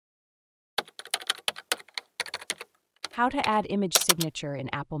How to add image signature in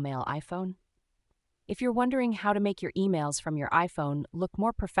Apple Mail iPhone? If you're wondering how to make your emails from your iPhone look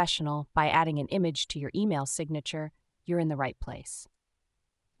more professional by adding an image to your email signature, you're in the right place.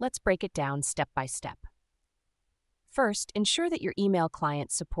 Let's break it down step by step. First, ensure that your email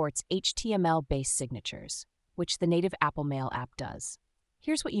client supports HTML-based signatures, which the native Apple Mail app does.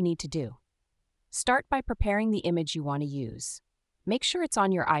 Here's what you need to do. Start by preparing the image you want to use. Make sure it's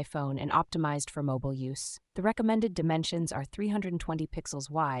on your iPhone and optimized for mobile use. The recommended dimensions are 320 pixels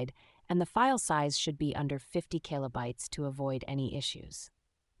wide, and the file size should be under 50 kilobytes to avoid any issues.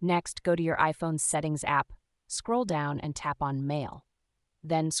 Next, go to your iPhone's Settings app, scroll down and tap on Mail.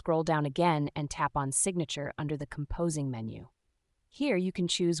 Then scroll down again and tap on Signature under the Composing menu. Here you can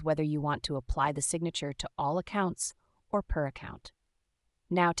choose whether you want to apply the signature to all accounts or per account.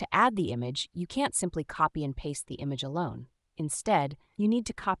 Now, to add the image, you can't simply copy and paste the image alone. Instead, you need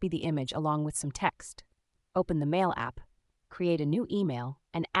to copy the image along with some text. Open the Mail app, create a new email,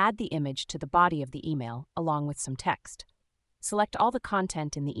 and add the image to the body of the email along with some text. Select all the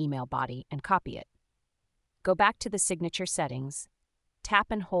content in the email body and copy it. Go back to the signature settings, tap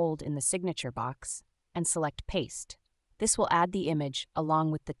and hold in the signature box, and select Paste. This will add the image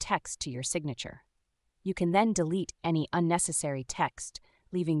along with the text to your signature. You can then delete any unnecessary text,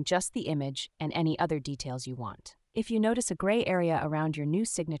 leaving just the image and any other details you want. If you notice a gray area around your new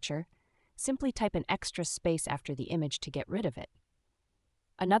signature, simply type an extra space after the image to get rid of it.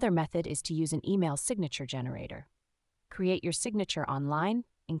 Another method is to use an email signature generator. Create your signature online,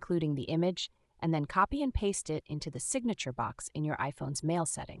 including the image, and then copy and paste it into the signature box in your iPhone's mail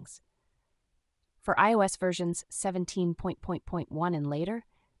settings. For iOS versions 17.1 and later,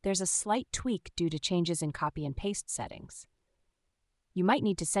 there's a slight tweak due to changes in copy and paste settings. You might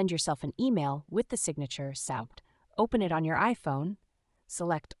need to send yourself an email with the signature saved. Open it on your iPhone,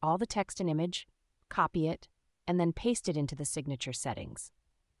 select all the text and image, copy it, and then paste it into the signature settings.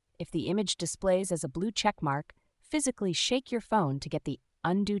 If the image displays as a blue check mark, physically shake your phone to get the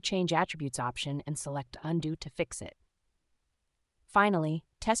Undo Change Attributes option and select Undo to fix it. Finally,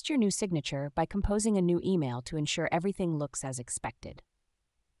 test your new signature by composing a new email to ensure everything looks as expected.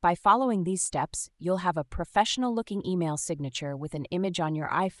 By following these steps, you'll have a professional-looking email signature with an image on your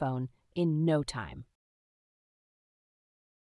iPhone in no time.